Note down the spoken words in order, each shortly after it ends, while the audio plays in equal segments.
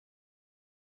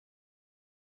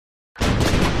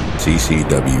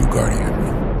CCW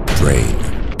Guardian. Train,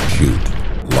 shoot,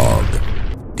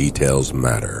 log. Details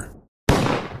matter.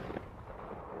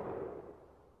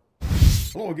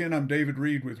 Hello again, I'm David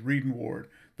Reed with Reed & Ward,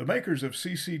 the makers of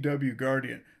CCW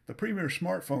Guardian, the premier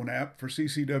smartphone app for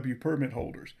CCW permit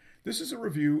holders. This is a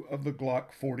review of the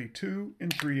Glock 42 in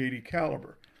 .380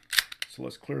 caliber. So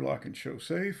let's clear lock and show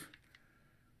safe.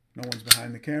 No one's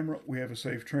behind the camera. We have a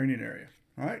safe training area.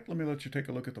 All right, let me let you take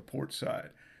a look at the port side.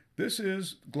 This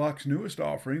is Glock's newest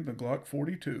offering, the Glock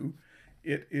 42.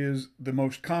 It is the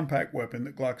most compact weapon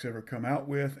that Glock's ever come out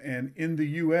with, and in the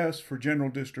U.S. for general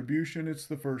distribution, it's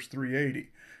the first .380.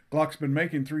 Glock's been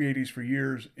making .380s for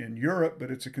years in Europe,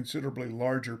 but it's a considerably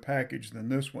larger package than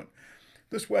this one.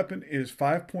 This weapon is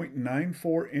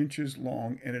 5.94 inches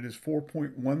long, and it is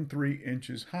 4.13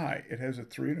 inches high. It has a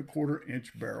 3¼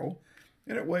 inch barrel,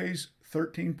 and it weighs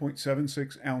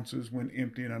 13.76 ounces when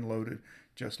empty and unloaded,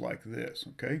 just like this.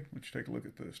 Okay, let's take a look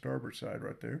at the starboard side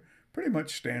right there. Pretty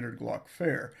much standard Glock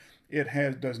fare.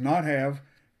 It does not have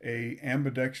a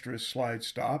ambidextrous slide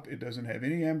stop. It doesn't have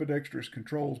any ambidextrous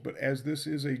controls, but as this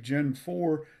is a Gen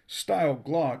 4 style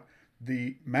Glock,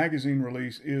 the magazine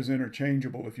release is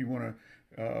interchangeable. If you want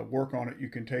to work on it, you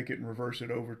can take it and reverse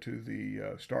it over to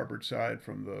the starboard side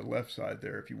from the left side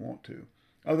there if you want to.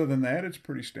 Other than that, it's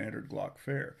pretty standard Glock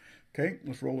fare. Okay,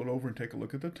 let's roll it over and take a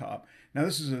look at the top. Now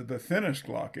this is the thinnest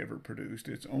Glock ever produced.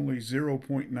 It's only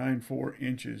 0.94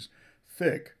 inches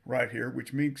thick right here,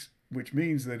 which means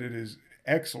that it is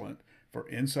excellent for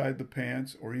inside the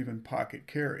pants or even pocket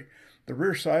carry. The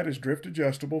rear side is drift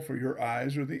adjustable for your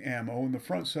eyes or the ammo, and the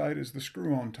front side is the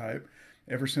screw-on type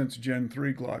ever since Gen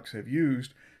 3 Glocks have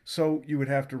used. So you would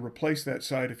have to replace that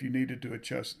side if you needed to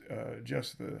adjust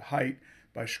the height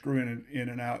by screwing it in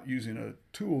and out using a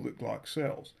tool that Glock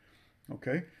sells.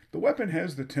 Okay, the weapon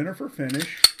has the Tenifer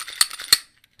finish.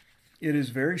 It is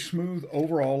very smooth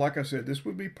overall. Like I said, this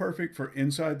would be perfect for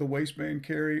inside the waistband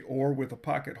carry or with a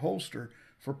pocket holster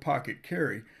for pocket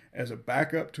carry as a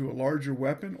backup to a larger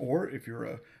weapon, or if you're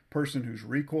a person who's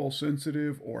recoil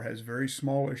sensitive or has very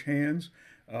smallish hands,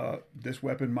 this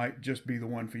weapon might just be the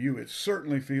one for you. It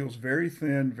certainly feels very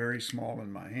thin, very small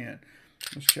in my hand.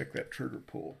 Let's check that trigger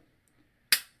pull.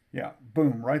 Yeah,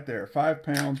 boom, right there. 5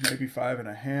 pounds, maybe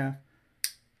 5.5.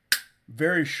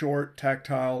 Very short,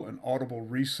 tactile, and audible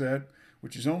reset,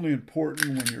 which is only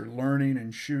important when you're learning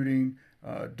and shooting.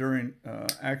 During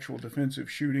actual defensive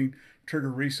shooting,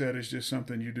 trigger reset is just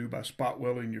something you do by spot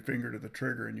welding your finger to the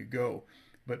trigger and you go.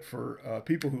 But for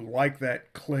people who like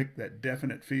that click, that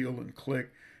definite feel and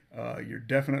click, you're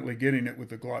definitely getting it with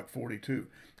the Glock 42.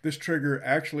 This trigger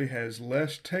actually has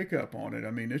less take-up on it.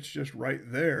 I mean, it's just right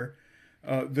there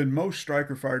than most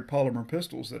striker-fired polymer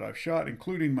pistols that I've shot,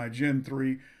 including my Gen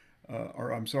 3,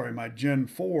 my Gen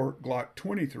 4 Glock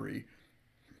 23.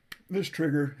 This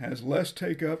trigger has less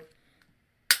take-up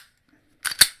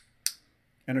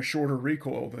and a shorter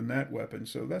recoil than that weapon,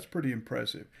 so that's pretty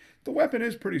impressive. The weapon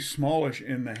is pretty smallish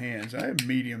in the hands. I have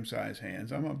medium-sized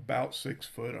hands. I'm about 6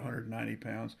 foot, 190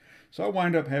 pounds, so I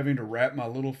wind up having to wrap my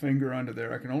little finger under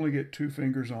there. I can only get 2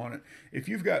 fingers on it. If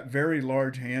you've got very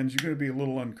large hands, you're going to be a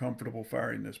little uncomfortable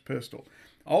firing this pistol.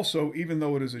 Also, even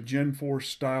though it is a Gen 4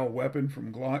 style weapon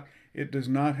from Glock, it does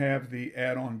not have the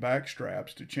add-on back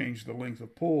straps to change the length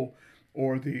of pull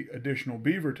or the additional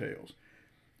beaver tails.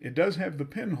 It does have the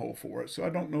pinhole for it, so I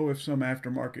don't know if some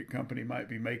aftermarket company might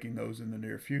be making those in the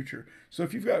near future. So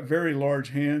if you've got very large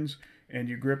hands and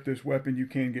you grip this weapon, you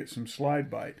can get some slide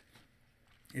bite.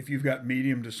 If you've got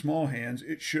medium to small hands,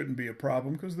 it shouldn't be a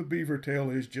problem because the beaver tail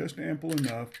is just ample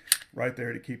enough right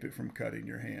there to keep it from cutting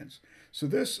your hands. So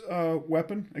this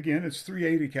weapon, again, it's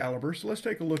 .380 caliber. So let's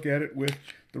take a look at it with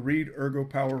the Reed Ergo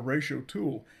Power Ratio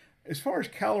tool. As far as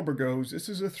caliber goes, this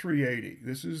is a .380.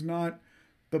 This is not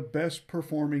the best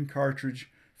performing cartridge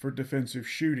for defensive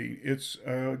shooting. It's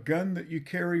a gun that you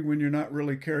carry when you're not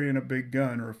really carrying a big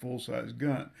gun or a full-size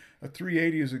gun. A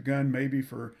 .380 is a gun maybe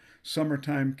for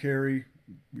summertime carry,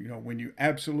 you know, when you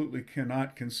absolutely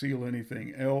cannot conceal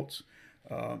anything else.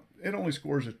 It only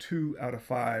scores a 2 out of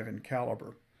 5 in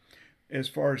caliber. As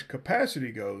far as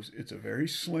capacity goes, it's a very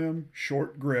slim,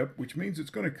 short grip, which means it's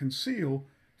going to conceal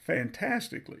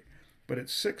fantastically. But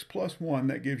it's 6+1,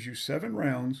 that gives you 7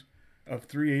 rounds of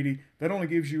 .380. That only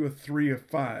gives you a 3 of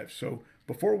 5. So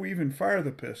before we even fire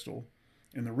the pistol,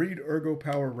 in the Reed Ergo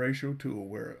Power Ratio tool,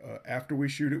 where after we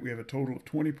shoot it, we have a total of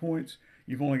 20 points,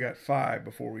 you've only got 5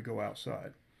 before we go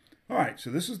outside. All right, so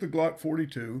this is the Glock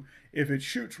 42. If it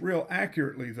shoots real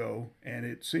accurately, though, and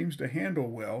it seems to handle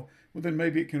well, then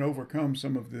maybe it can overcome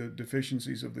some of the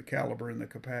deficiencies of the caliber and the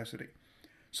capacity.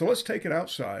 So let's take it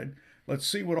outside. Let's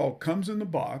see what all comes in the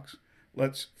box.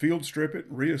 Let's field strip it,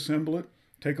 reassemble it,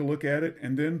 take a look at it,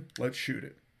 and then let's shoot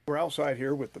it. We're outside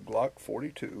here with the Glock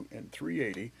 42 and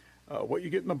 380. What you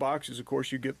get in the box is, of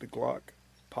course, you get the Glock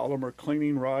polymer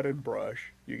cleaning rod and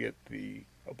brush. You get the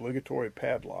obligatory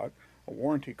padlock, a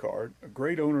warranty card, a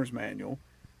great owner's manual,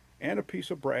 and a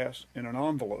piece of brass in an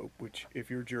envelope, which if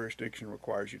your jurisdiction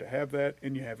requires you to have that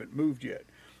and you haven't moved yet.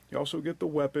 You also get the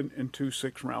weapon and 2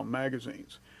 6-round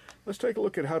magazines. Let's take a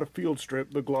look at how to field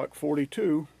strip the Glock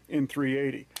 42 in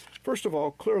 380. First of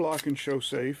all, clear lock and show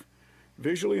safe.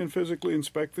 Visually and physically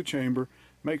inspect the chamber.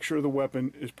 Make sure the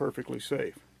weapon is perfectly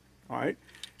safe. All right,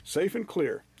 safe and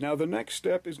clear. Now the next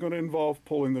step is going to involve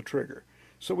pulling the trigger.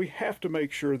 So we have to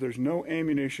make sure there's no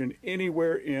ammunition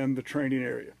anywhere in the training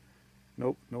area.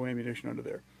 Nope, no ammunition under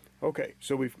there. Okay,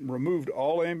 so we've removed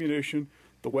all ammunition.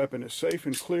 The weapon is safe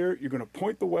and clear. You're going to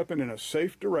point the weapon in a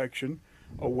safe direction,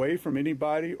 away from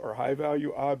anybody or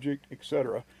high-value object,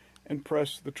 etc., and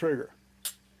press the trigger.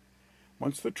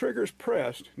 Once the trigger is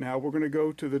pressed, now we're going to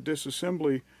go to the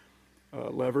disassembly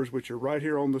levers, which are right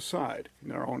here on the side, and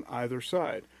they're on either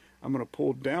side. I'm going to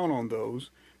pull down on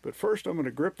those, but first I'm going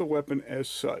to grip the weapon as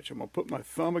such. I'm going to put my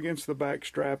thumb against the back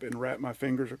strap and wrap my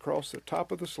fingers across the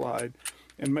top of the slide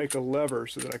and make a lever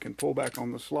so that I can pull back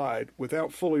on the slide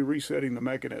without fully resetting the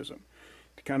mechanism.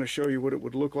 To kind of show you what it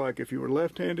would look like if you were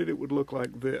left-handed, it would look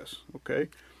like this, okay?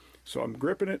 So I'm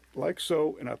gripping it like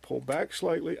so, and I pull back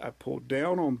slightly. I pull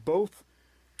down on both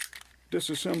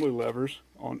disassembly levers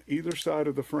on either side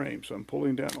of the frame. So I'm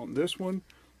pulling down on this one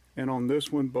and on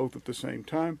this one both at the same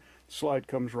time. The slide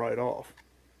comes right off.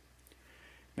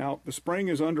 Now the spring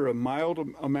is under a mild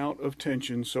amount of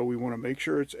tension, so we want to make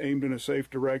sure it's aimed in a safe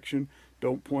direction.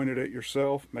 Don't point it at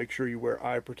yourself. Make sure you wear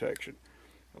eye protection.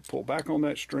 I'll pull back on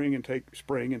that spring and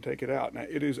take it out. Now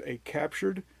it is a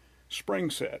captured spring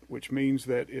set, which means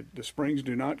that the springs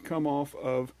do not come off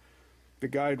of the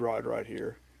guide rod right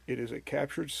here. It is a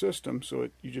captured system, so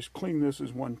you just clean this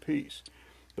as one piece.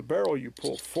 The barrel, you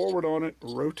pull forward on it,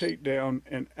 rotate down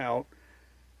and out,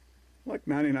 like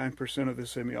 99% of the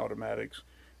semi-automatics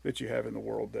that you have in the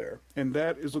world there. And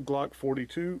that is a Glock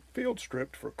 42 field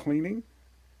stripped for cleaning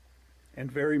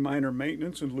and very minor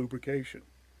maintenance and lubrication.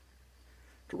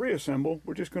 To reassemble,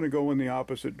 we're just going to go in the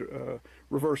opposite,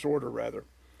 reverse order rather.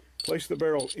 Place the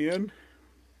barrel in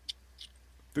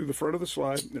through the front of the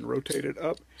slide, then rotate it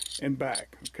up and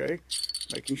back, okay?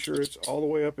 Making sure it's all the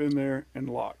way up in there and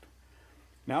locked.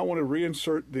 Now I want to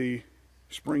reinsert the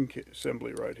spring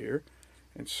assembly right here.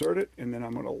 Insert it, and then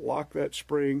I'm going to lock that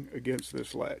spring against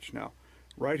this latch. Now,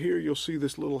 right here you'll see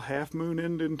this little half moon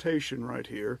indentation right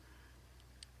here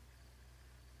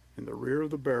in the rear of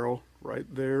the barrel, right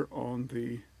there on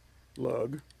the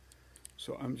lug.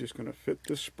 So I'm just going to fit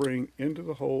this spring into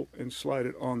the hole and slide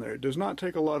it on there. It does not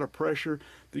take a lot of pressure.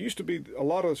 There used to be, a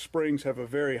lot of springs have a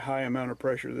very high amount of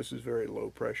pressure. This is very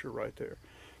low pressure right there.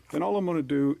 Then all I'm going to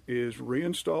do is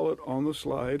reinstall it on the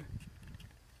slide,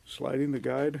 sliding the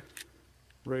guide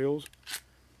rails,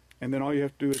 and then all you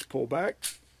have to do is pull back.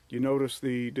 You notice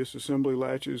the disassembly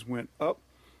latches went up.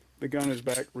 The gun is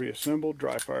back reassembled,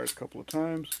 dry fired a couple of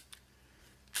times.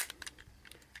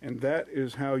 And that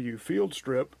is how you field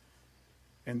strip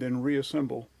and then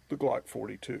reassemble the Glock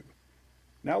 42.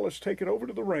 Now let's take it over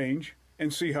to the range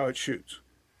and see how it shoots.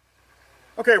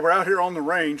 Okay, we're out here on the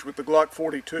range with the Glock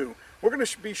 42. We're going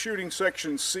to be shooting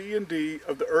section C and D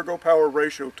of the Ergo Power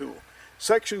Ratio tool.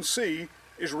 Section C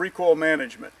is recoil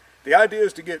management. The idea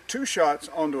is to get 2 shots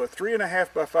onto a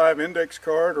 3.5x5 index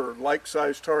card or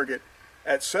like-sized target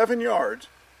at 7 yards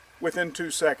within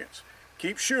 2 seconds.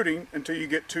 Keep shooting until you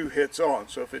get 2 hits on.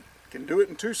 So if it can do it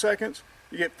in 2 seconds,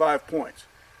 you get 5 points.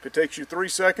 If it takes you 3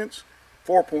 seconds,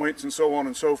 4 points, and so on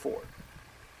and so forth.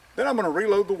 Then I'm going to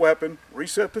reload the weapon,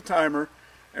 reset the timer,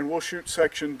 and we'll shoot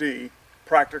section D,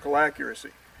 practical accuracy.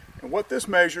 And what this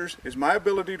measures is my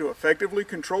ability to effectively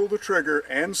control the trigger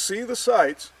and see the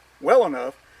sights well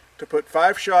enough to put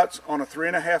 5 shots on a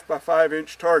 3.5x5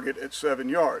 inch target at 7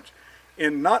 yards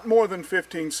in not more than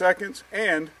 15 seconds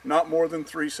and not more than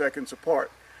 3 seconds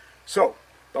apart. So,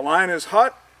 the line is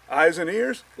hot, eyes and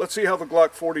ears. Let's see how the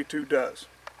Glock 42 does.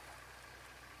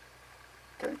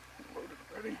 Okay, loaded,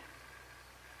 ready.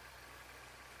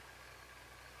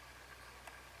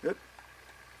 Good.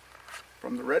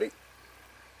 From the ready.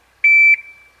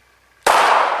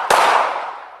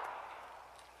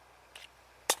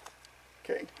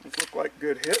 Okay, these look like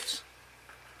good hits.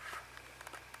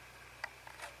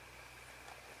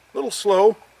 A little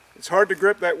slow. It's hard to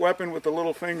grip that weapon with the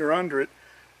little finger under it,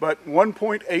 but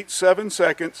 1.87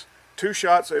 seconds, 2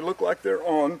 shots, they look like they're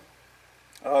on.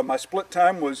 My split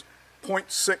time was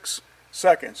 0.6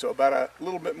 seconds, so about a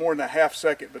little bit more than a half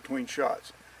second between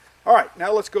shots. All right,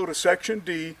 now let's go to section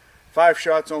D, 5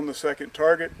 shots on the second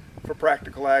target for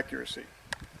practical accuracy.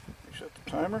 Let me set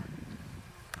the timer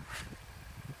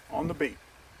on the beat.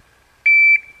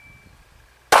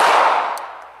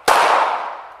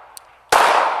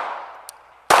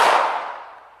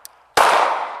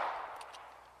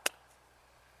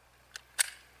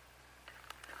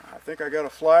 I think I got a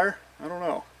flyer. I don't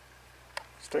know.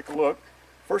 Let's take a look.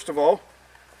 First of all,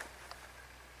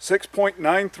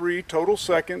 6.93 total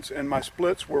seconds, and my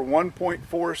splits were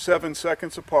 1.47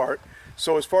 seconds apart.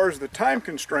 So as far as the time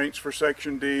constraints for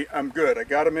Section D, I'm good. I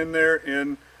got them in there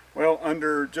in, well,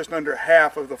 just under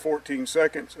half of the 14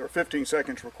 seconds or 15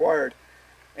 seconds required.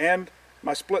 And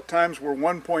my split times were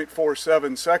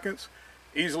 1.47 seconds,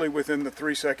 easily within the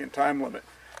 3-second time limit.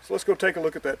 So let's go take a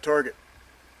look at that target.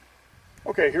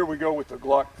 Okay, here we go with the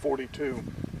Glock 42.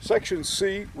 Section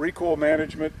C, recoil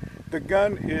management. The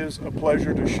gun is a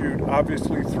pleasure to shoot.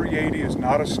 Obviously, 380 is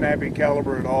not a snappy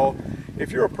caliber at all.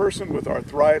 If you're a person with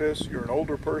arthritis, you're an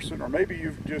older person, or maybe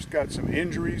you've just got some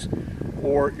injuries,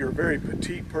 or you're a very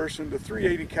petite person, the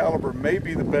 380 caliber may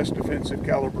be the best defensive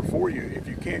caliber for you if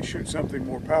you can't shoot something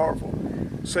more powerful,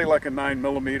 say like a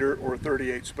 9mm or a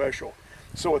 38 Special.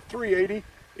 So a 380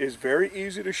 is very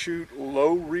easy to shoot,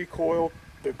 low recoil.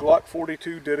 The Glock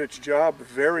 42 did its job,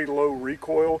 very low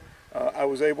recoil. I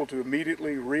was able to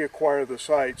immediately reacquire the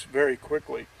sights very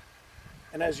quickly.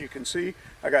 And as you can see,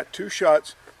 I got 2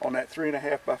 shots on that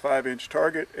 3.5 by 5 inch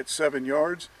target at 7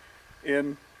 yards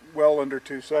in well under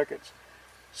 2 seconds.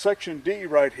 Section D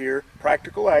right here,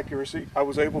 practical accuracy. I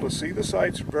was able to see the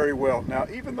sights very well. Now,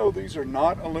 even though these are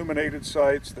not illuminated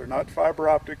sights, they're not fiber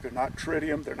optic, they're not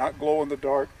tritium, they're not glow in the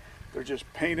dark, they're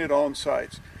just painted on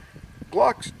sights.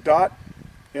 Glock's dot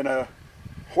in a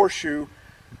horseshoe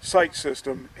sight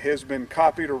system has been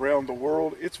copied around the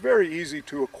world. It's very easy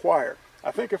to acquire.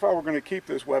 I think if I were going to keep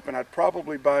this weapon, I'd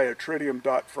probably buy a tritium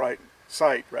dot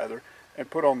sight and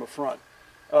put on the front.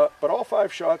 But all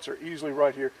 5 shots are easily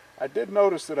right here. I did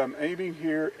notice that I'm aiming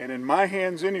here, and in my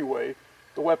hands anyway,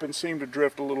 the weapon seemed to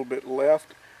drift a little bit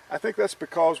left. I think that's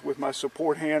because with my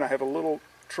support hand, I have a little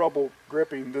trouble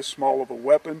gripping this small of a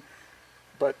weapon.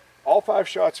 But all 5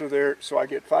 shots are there, so I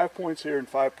get 5 points here and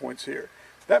 5 points here.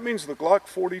 That means the Glock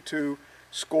 42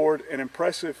 scored an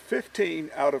impressive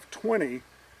 15 out of 20,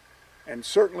 and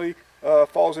certainly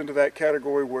falls into that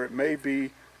category where it may be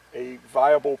a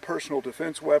viable personal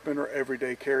defense weapon or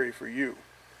everyday carry for you.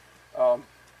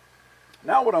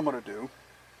 Now what I'm going to do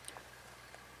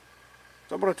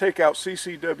is I'm going to take out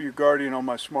CCW Guardian on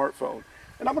my smartphone,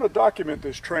 and I'm going to document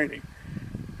this training.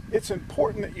 It's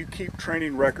important that you keep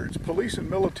training records. Police and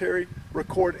military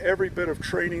record every bit of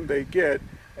training they get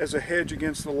as a hedge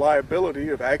against the liability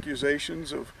of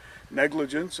accusations of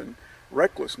negligence and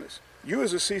recklessness. You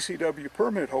as a CCW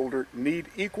permit holder need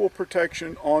equal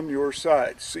protection on your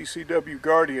side. CCW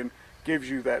Guardian gives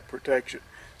you that protection.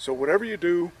 So whatever you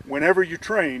do, whenever you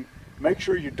train, make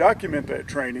sure you document that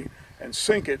training and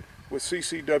sync it with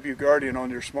CCW Guardian on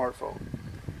your smartphone.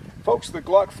 Folks, the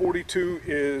Glock 42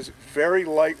 is very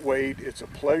lightweight. It's a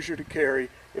pleasure to carry.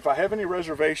 If I have any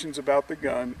reservations about the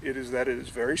gun, it is that it is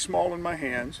very small in my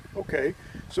hands. Okay,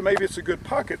 so maybe it's a good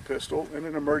pocket pistol and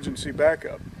an emergency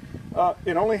backup.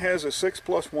 It only has a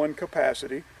 6+1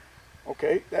 capacity.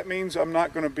 Okay, that means I'm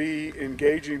not going to be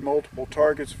engaging multiple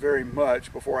targets very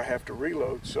much before I have to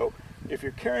reload. So if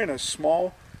you're carrying a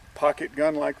small pocket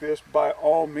gun like this, by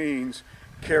all means,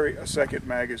 carry a second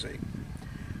magazine.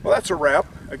 Well, that's a wrap.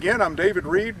 Again, I'm David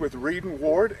Reed with Reed &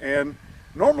 Ward, and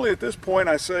normally at this point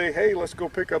I say, hey, let's go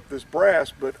pick up this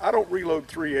brass, but I don't reload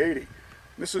 380.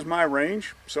 This is my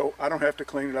range, so I don't have to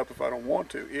clean it up if I don't want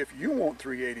to. If you want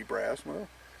 380 brass, well,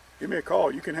 give me a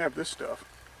call. You can have this stuff.